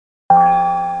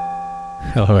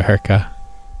Hello, Erica.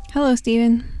 Hello,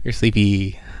 Steven. You're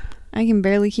sleepy. I can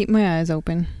barely keep my eyes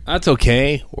open. That's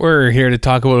okay. We're here to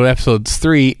talk about episodes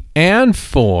 3 and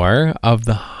 4 of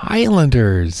the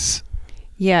Highlanders.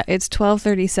 Yeah, it's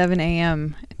 12:37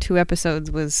 a.m. 2 episodes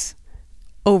was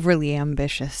overly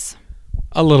ambitious.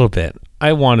 A little bit.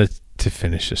 I wanted to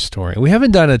finish a story. We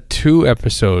haven't done a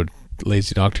 2-episode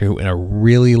Lazy Doctor Who in a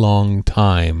really long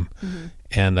time. Mm-hmm.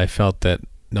 And I felt that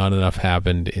not enough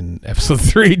happened in episode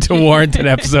 3 to warrant an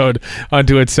episode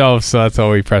unto itself. So that's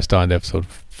why we pressed on to episode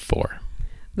 4.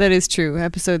 That is true.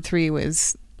 Episode 3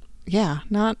 was,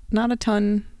 not a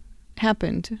ton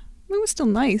happened. It was still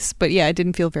nice, but it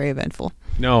didn't feel very eventful.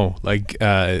 No,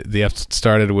 the episode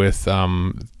started with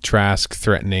Trask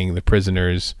threatening the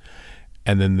prisoners,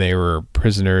 and then they were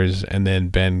prisoners, and then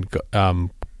Ben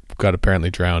got apparently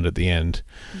drowned at the end.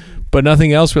 Mm-hmm. But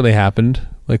nothing else really happened.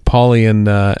 Like Polly and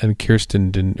Kirsty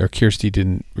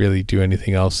didn't really do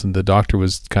anything else, and the Doctor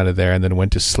was kind of there and then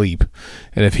went to sleep.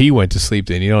 And if he went to sleep,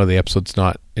 then the episode's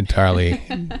not entirely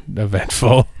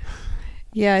eventful.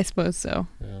 Yeah, I suppose so.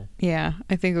 Yeah,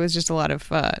 I think it was just a lot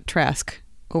of Trask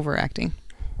overacting.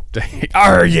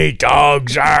 Are ye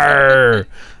dogs? Arr!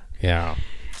 Yeah.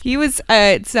 He was.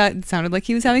 It sounded like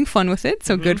he was having fun with it,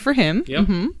 so good for him. Yep.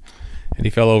 Mm-hmm. And he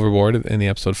fell overboard in the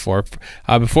episode 4.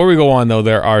 Before we go on, though,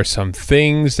 there are some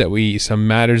matters that we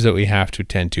have to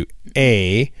attend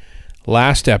to.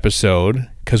 Last episode,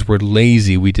 because we're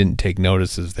lazy, we didn't take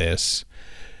notice of this,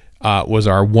 was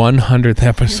our 100th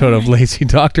episode of Lazy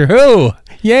Doctor Who.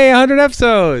 Yay, 100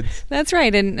 episodes! That's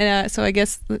right, and so I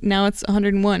guess now it's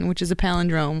 101, which is a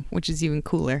palindrome, which is even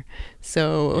cooler.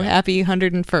 So happy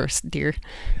 101st, dear.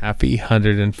 Happy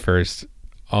 101st,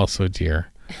 also dear.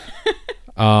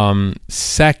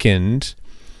 Second,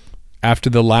 after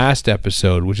the last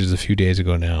episode, which is a few days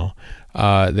ago now,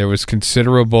 there was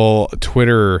considerable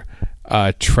Twitter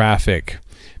traffic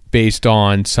based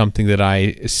on something that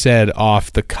I said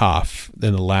off the cuff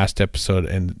in the last episode,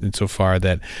 and insofar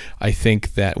that I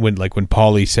think that when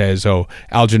Polly says,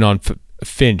 Algernon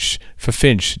Finch,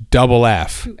 double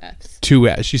F. 2 Fs. 2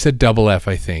 Fs. She said double F,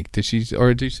 I think. Did you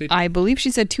say? I believe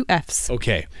she said 2 Fs.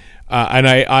 Okay. And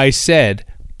I said,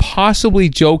 possibly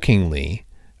jokingly,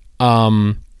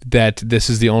 that this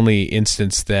is the only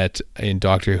instance that in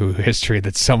Doctor Who history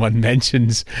that someone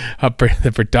mentions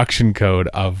the production code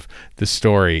of the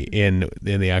story in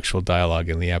the actual dialogue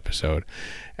in the episode.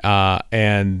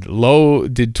 And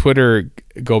did Twitter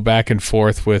go back and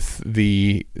forth with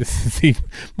the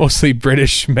mostly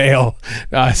British male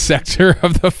sector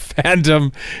of the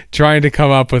fandom trying to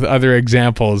come up with other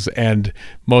examples, and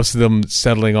most of them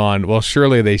settling on, well,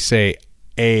 surely they say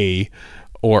a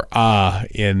or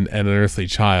in An Unearthly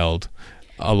Child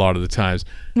a lot of the times,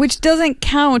 which doesn't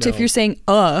count. If you're saying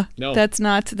no. That's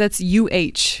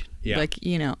UH. Yeah.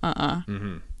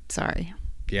 Mm-hmm. Sorry.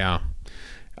 Yeah.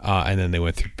 And then they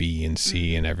went through B and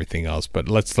C and everything else. But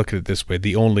let's look at it this way: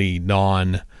 the only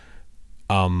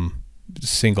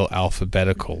single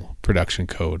alphabetical production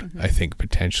code, I think,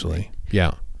 potentially.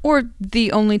 Yeah. Or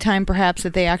the only time perhaps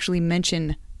that they actually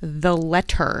mention the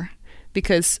letter.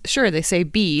 Because, sure, they say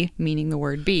B, meaning the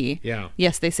word B. Yeah.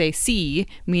 Yes, they say C,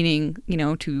 meaning,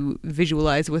 to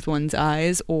visualize with one's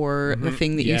eyes or the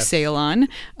thing that you sail on.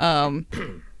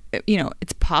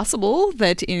 It's possible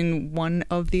that in one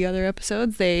of the other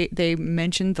episodes they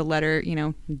mentioned the letter,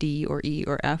 D or E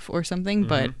or F or something,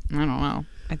 but I don't know.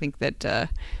 I think that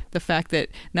the fact that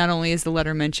not only is the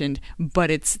letter mentioned, but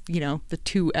it's, the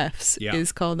 2 Fs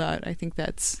is called out. I think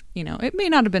that's, it may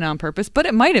not have been on purpose, but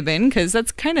it might have been, because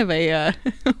that's kind of a,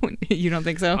 you don't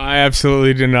think so? I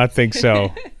absolutely do not think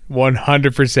so.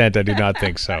 100% I do not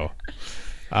think so.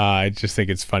 I just think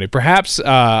it's funny. Perhaps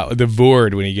the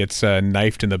Voord, when he gets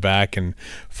knifed in the back and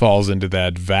falls into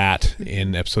that vat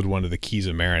in episode 1 of The Keys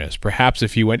of Marinus. Perhaps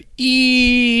if he went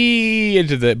E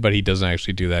into but he doesn't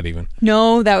actually do that even.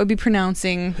 No, that would be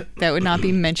pronouncing. That would not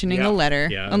be mentioning the letter.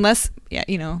 Yeah. Unless,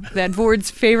 that Voord's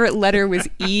favorite letter was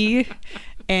E,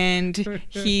 and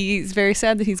he's very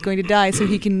sad that he's going to die, so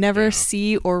he can never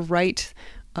see or write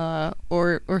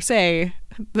or say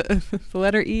the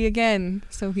letter E again.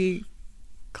 So he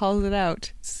calls it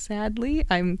out. Sadly,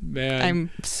 I'm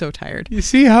so tired. You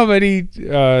see how many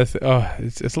it's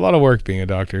a lot of work being a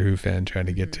Doctor Who fan trying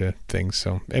to get to things.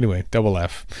 So anyway, double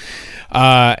F.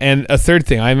 And a third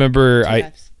thing, I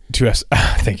remember 2 Fs.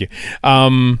 Thank you.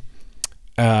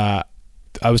 I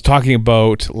was talking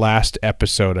about last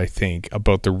episode, I think,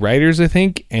 about the writers,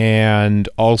 and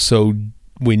also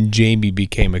when Jamie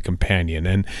became a companion,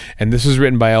 and this was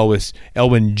written by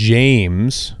Elwyn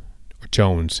James.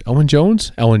 Jones. Elwyn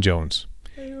Jones? Elwyn Jones.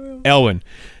 Elwyn.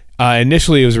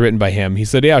 Initially, it was written by him. He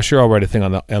said, "Yeah, sure, I'll write a thing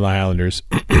on the Highlanders."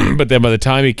 But then, by the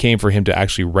time it came for him to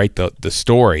actually write the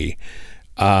story,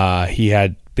 he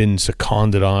had been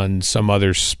seconded on some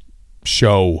other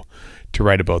show to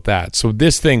write about that. So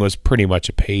this thing was pretty much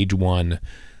a page one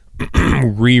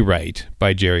rewrite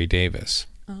by Jerry Davis.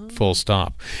 Full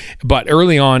stop. But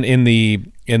early on in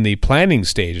the planning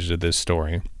stages of this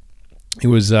story, it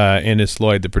was Ennis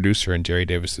Lloyd, the producer, and Jerry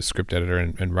Davis, the script editor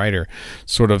and writer,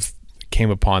 sort of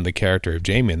came upon the character of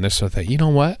Jamie, and they sort of thought, you know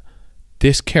what?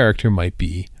 This character might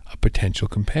be a potential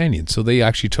companion. So they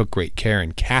actually took great care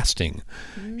in casting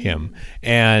him,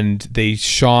 and they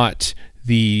shot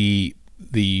the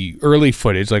early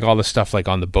footage, like all the stuff like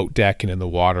on the boat deck and in the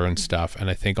water and stuff, and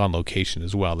I think on location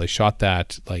as well. They shot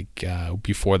that like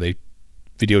before they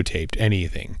videotaped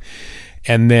anything.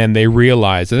 And then they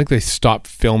realized, I think they stopped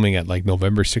filming at like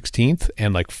November 16th,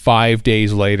 and like 5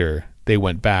 days later they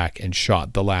went back and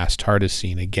shot the last TARDIS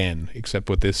scene again, except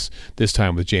with this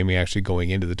time with Jamie actually going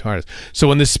into the TARDIS.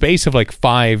 So in the space of like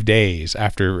 5 days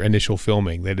after initial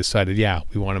filming, they decided, yeah,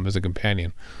 we want him as a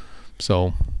companion.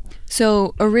 So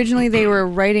originally they were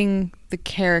writing the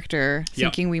character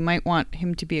thinking we might want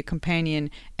him to be a companion,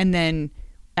 and then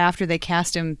after they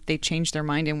cast him, they changed their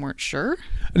mind and weren't sure?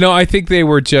 No, I think they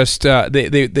were just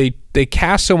they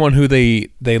cast someone who they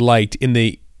liked on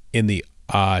the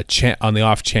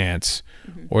off chance,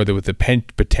 or with the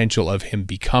potential of him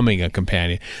becoming a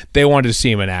companion. They wanted to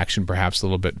see him in action perhaps a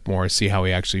little bit more, see how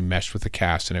he actually meshed with the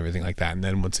cast and everything like that. And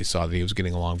then once they saw that he was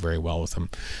getting along very well with them,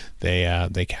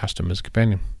 they cast him as a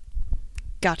companion.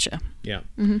 Gotcha. Yeah.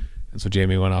 And so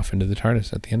Jamie went off into the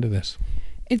TARDIS at the end of this.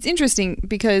 It's interesting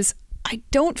because I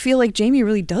don't feel like Jamie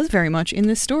really does very much in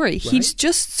this story. Right? He's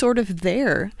just sort of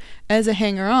there as a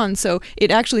hanger-on. So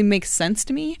it actually makes sense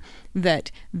to me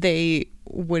that they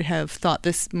would have thought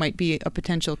this might be a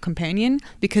potential companion,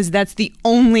 because that's the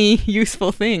only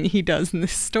useful thing he does in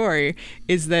this story,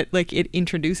 is that like it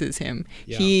introduces him.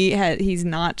 Yeah. He's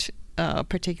not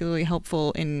particularly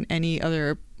helpful in any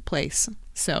other place.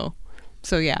 So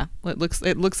yeah, it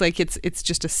looks like it's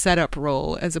just a setup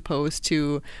role as opposed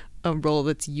to a role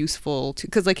that's useful to,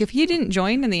 because like if he didn't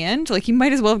join in the end, like he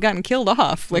might as well have gotten killed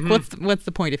off. Like what's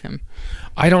the point of him?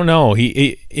 I don't know.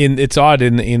 It's odd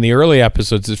in the early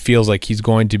episodes. It feels like he's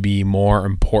going to be more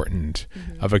important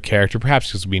of a character, perhaps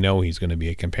because we know he's going to be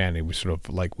a companion. We sort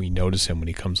of like we notice him when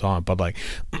he comes on, but like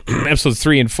episodes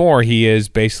 3 and 4, he is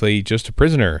basically just a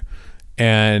prisoner.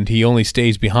 And he only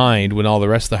stays behind when all the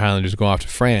rest of the Highlanders go off to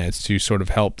France to sort of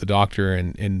help the Doctor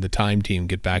and the Time Team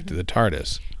get back to the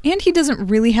TARDIS. And he doesn't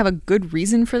really have a good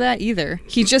reason for that either.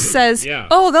 He just says,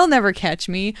 "Oh, they'll never catch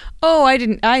me. Oh,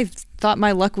 I thought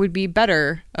my luck would be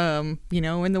better, in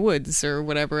the woods or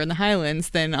whatever in the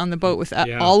Highlands than on the boat with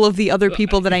all of the other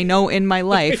people that I know in my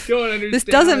life." This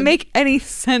doesn't make any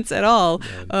sense at all,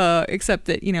 except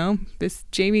that this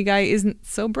Jamie guy isn't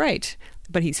so bright.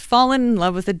 But he's fallen in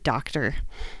love with the Doctor.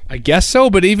 I guess so,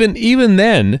 but even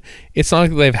then, it's not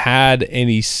like they've had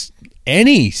any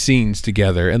scenes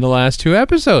together in the last 2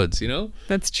 episodes,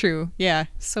 That's true. Yeah,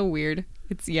 so weird.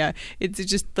 It's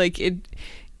just like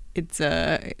it's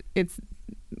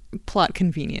plot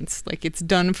convenience. Like it's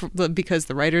done because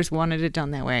the writers wanted it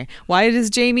done that way. Why does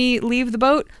Jamie leave the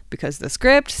boat? Because the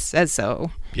script says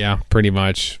so. Yeah, pretty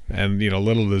much. And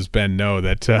little does Ben know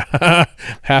that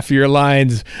half of your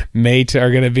lines, mate,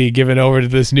 are going to be given over to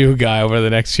this new guy over the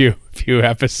next few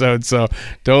episodes. So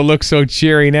don't look so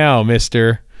cheery now,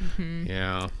 mister.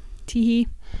 Yeah. Teehee.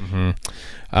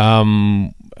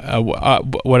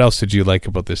 What else did you like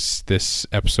about this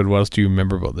episode? What else do you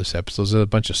remember about this episode? There's a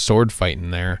bunch of sword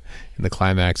fighting there in the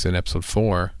climax in episode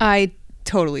 4. I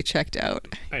totally checked out.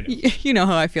 I know. You know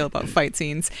how I feel about fight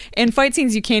scenes, and fight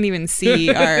scenes you can't even see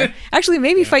are actually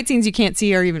maybe fight scenes you can't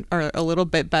see are a little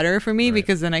bit better for me,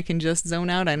 because then I can just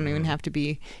zone out. I don't even have to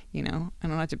be, I don't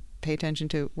have to pay attention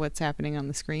to what's happening on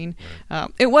the screen.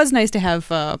 It was nice to have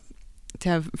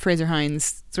Fraser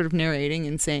Hines sort of narrating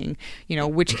and saying,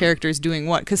 which character is doing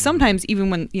what. Because sometimes even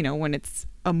when it's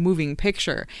a moving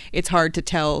picture, it's hard to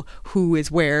tell who is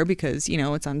where because,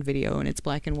 it's on video and it's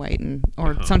black and white,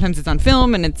 or sometimes it's on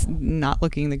film and it's not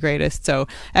looking the greatest. So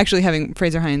actually having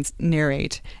Fraser Hines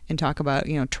narrate and talk about,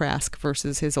 Trask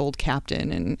versus his old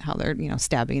captain and how they're,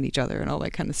 stabbing at each other and all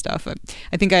that kind of stuff.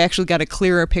 I think I actually got a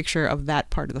clearer picture of that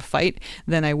part of the fight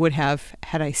than I would have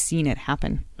had I seen it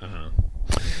happen.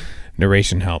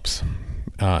 Narration helps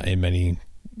in many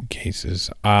cases.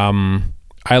 I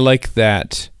like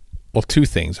that. Well, 2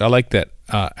 things. I like that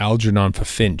Algernon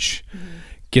Finch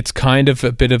gets kind of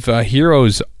a bit of a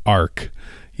hero's arc.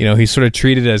 He's sort of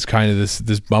treated as kind of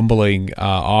this bumbling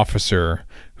officer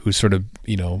who's sort of,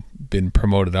 been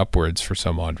promoted upwards for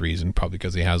some odd reason, probably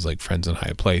because he has like friends in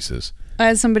high places.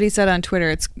 As somebody said on Twitter,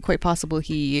 it's quite possible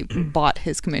he bought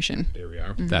his commission. There we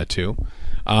are. That too.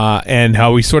 And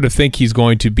how we sort of think he's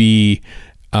going to be,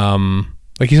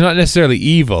 like he's not necessarily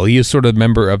evil. He is sort of a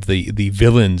member of the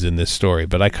villains in this story.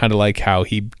 But I kind of like how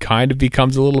he kind of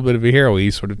becomes a little bit of a hero. He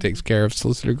sort of takes care of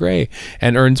Solicitor Gray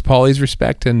and earns Polly's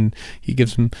respect. And he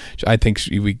gives him, I think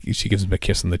she gives him a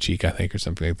kiss on the cheek, I think, or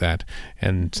something like that,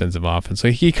 and sends him off. And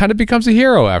so he kind of becomes a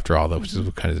hero after all, though, which is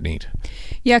kind of neat.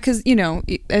 Yeah, because,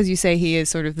 as you say, he is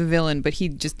sort of the villain, but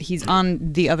he's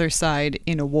on the other side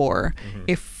in a war.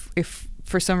 If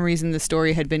for some reason the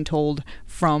story had been told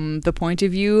from the point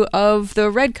of view of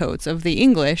the redcoats, of the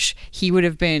English, he would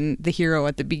have been the hero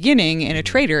at the beginning and a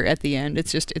traitor at the end.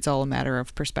 It's all a matter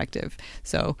of perspective.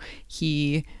 So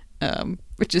he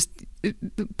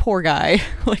poor guy,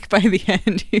 like by the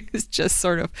end he was just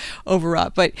sort of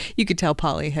overwrought, but you could tell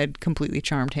Polly had completely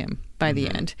charmed him by the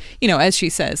end. As she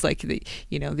says, like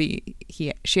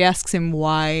she asks him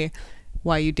why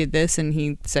you did this, and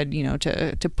he said,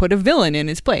 to put a villain in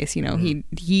his place.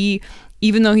 He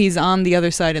even though he's on the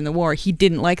other side in the war, he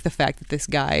didn't like the fact that this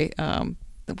guy,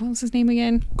 what was his name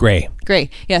again? Gray.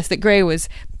 Yes, that Gray was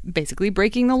basically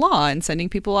breaking the law and sending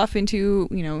people off into,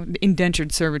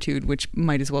 indentured servitude, which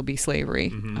might as well be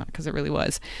slavery, because it really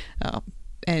was.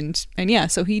 And yeah,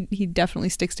 so he definitely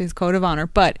sticks to his code of honor.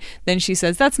 But then she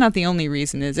says, that's not the only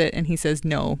reason, is it? And he says,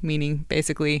 no, meaning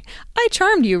basically, I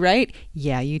charmed you, right?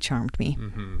 Yeah, you charmed me.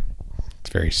 It's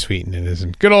very sweet and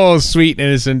innocent. Good old sweet and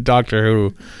innocent Doctor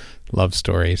Who love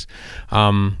stories.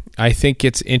 I think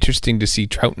it's interesting to see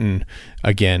Troughton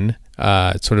again,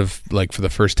 sort of like for the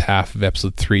first half of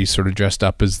episode 3, sort of dressed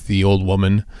up as the old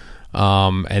woman.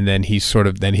 And then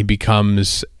he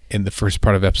becomes, in the first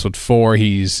part of episode 4,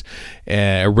 he's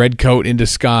a redcoat in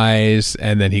disguise,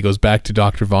 and then he goes back to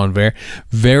Dr. Von Ver.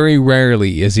 Very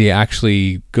rarely is he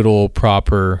actually good old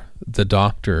proper the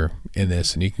Doctor in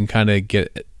this, and you can kind of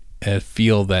get a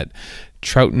feel that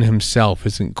Troughton himself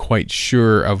isn't quite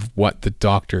sure of what the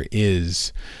Doctor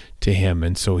is to him,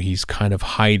 and so he's kind of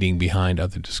hiding behind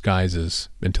other disguises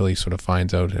until he sort of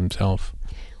finds out himself.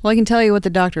 Well, I can tell you what the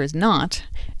Doctor is not,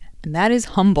 and that is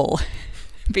humble.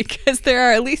 Because there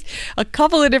are at least a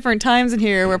couple of different times in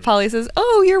here where Polly says,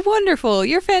 oh, you're wonderful,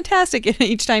 you're fantastic. And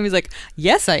each time he's like,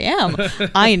 yes, I am.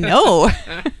 I know.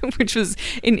 Which was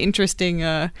an interesting,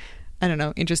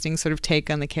 interesting sort of take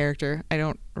on the character. I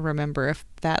don't remember if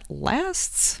that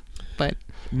lasts, but...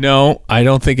 No, I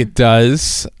don't think it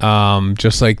does.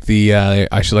 Just like the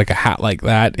I should like a hat like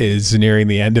that is nearing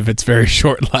the end of its very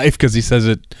short life, because he says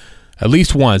it at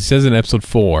least once. He says it in episode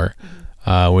 4.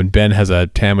 When Ben has a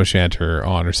tam o'shanter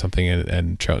on or something,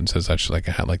 and Troughton says, I should like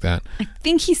a hat like that. I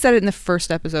think he said it in the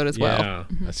first episode as well. Yeah,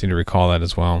 I seem to recall that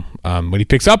as well. When he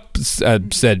picks up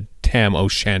said tam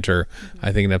o'shanter,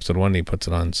 I think in episode 1 he puts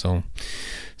it on.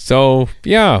 So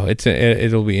yeah,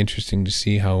 it'll be interesting to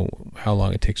see how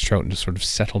long it takes Troughton to sort of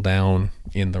settle down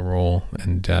in the role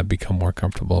and become more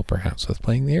comfortable, perhaps, with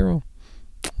playing the hero.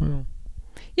 Well.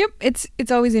 Yep,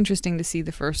 it's always interesting to see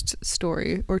the first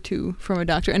story or two from a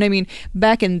Doctor. And I mean,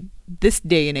 back in this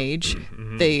day and age,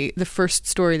 the first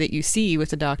story that you see with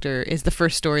the Doctor is the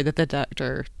first story that the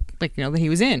Doctor, that he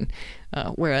was in.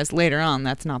 Whereas later on,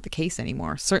 that's not the case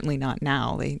anymore. Certainly not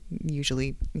now. They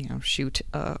usually, shoot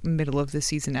a middle of the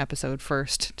season episode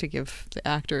first to give the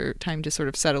actor time to sort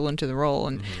of settle into the role.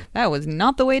 And that was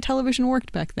not the way television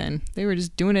worked back then. They were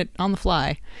just doing it on the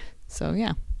fly. So,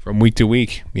 yeah. From week to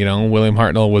week, William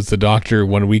Hartnell was the Doctor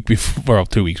 1 week before, well,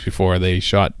 2 weeks before they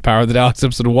shot Power of the Daleks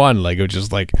episode 1. Like, it was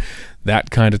just like that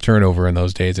kind of turnover in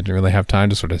those days. They didn't really have time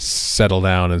to sort of settle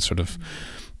down and sort of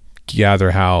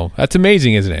gather how. That's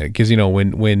amazing, isn't it? Because,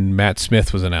 when Matt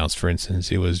Smith was announced, for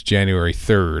instance, it was January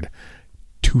 3rd,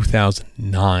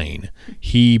 2009.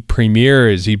 He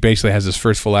basically has his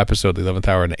first full episode, The 11th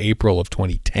Hour, in April of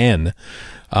 2010.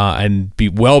 And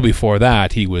well before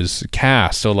that, he was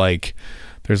cast. So, like,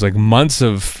 there's like months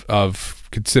of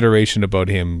consideration about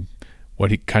him,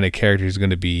 what kind of character he's going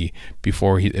to be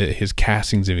before his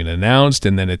castings have been announced,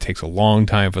 and then it takes a long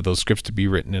time for those scripts to be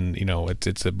written, and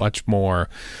it's a much more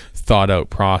thought out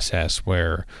process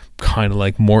where kind of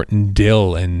like Morton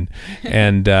Dill and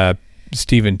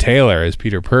Stephen Taylor as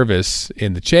Peter Purvis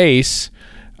in The Chase,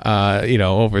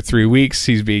 over 3 weeks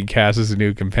he's being cast as a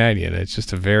new companion. It's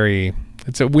just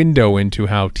it's a window into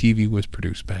how TV was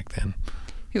produced back then.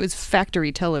 It was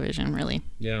factory television, really.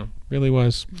 Yeah, really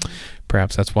was.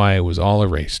 Perhaps that's why it was all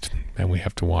erased, and we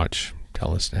have to watch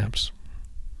telesnaps.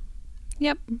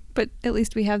 Yep, but at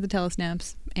least we have the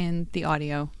telesnaps and the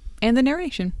audio and the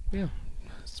narration. Yeah,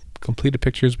 as complete a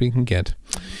picture as we can get.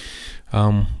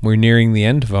 we're nearing the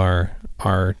end of our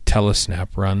telesnap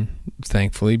run,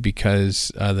 thankfully,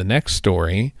 because the next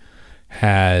story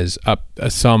has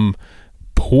some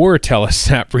poor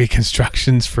telesnap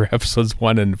reconstructions for episodes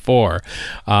 1 and 4.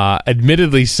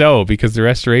 Admittedly so, because the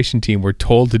restoration team were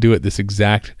told to do it the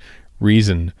exact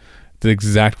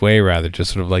way, rather,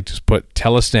 just sort of like just put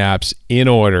telesnaps in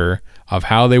order of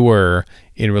how they were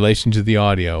in relation to the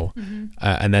audio,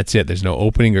 and that's it. There's no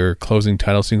opening or closing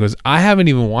title scene, because I haven't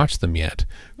even watched them yet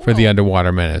for The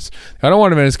Underwater Menace. The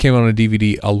Underwater Menace came out on a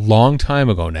DVD a long time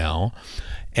ago now,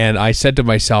 and I said to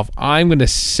myself, I'm going to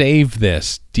save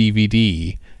this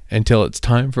DVD until it's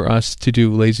time for us to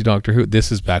do Lazy Doctor Who.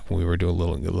 This is back when we were doing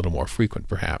a little more frequent,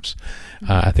 perhaps.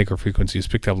 I think our frequency has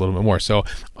picked up a little bit more. So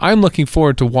I'm looking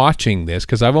forward to watching this,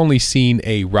 because I've only seen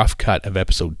a rough cut of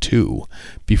episode 2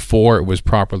 before it was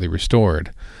properly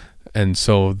restored. And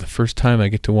so the first time I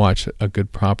get to watch a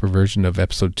good proper version of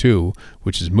episode 2,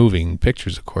 which is moving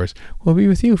pictures, of course, will be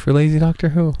with you for Lazy Doctor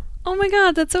Who. Oh my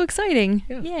God, that's so exciting.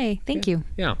 Yeah. Yay, thank you.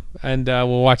 Yeah, and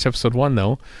we'll watch episode 1,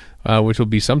 though, which will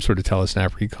be some sort of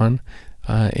telesnap recon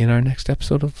in our next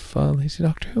episode of Lazy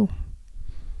Doctor Who.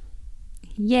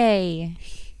 Yay.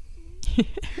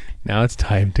 Now it's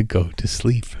time to go to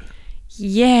sleep.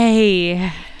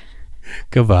 Yay.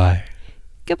 Goodbye.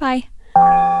 Goodbye.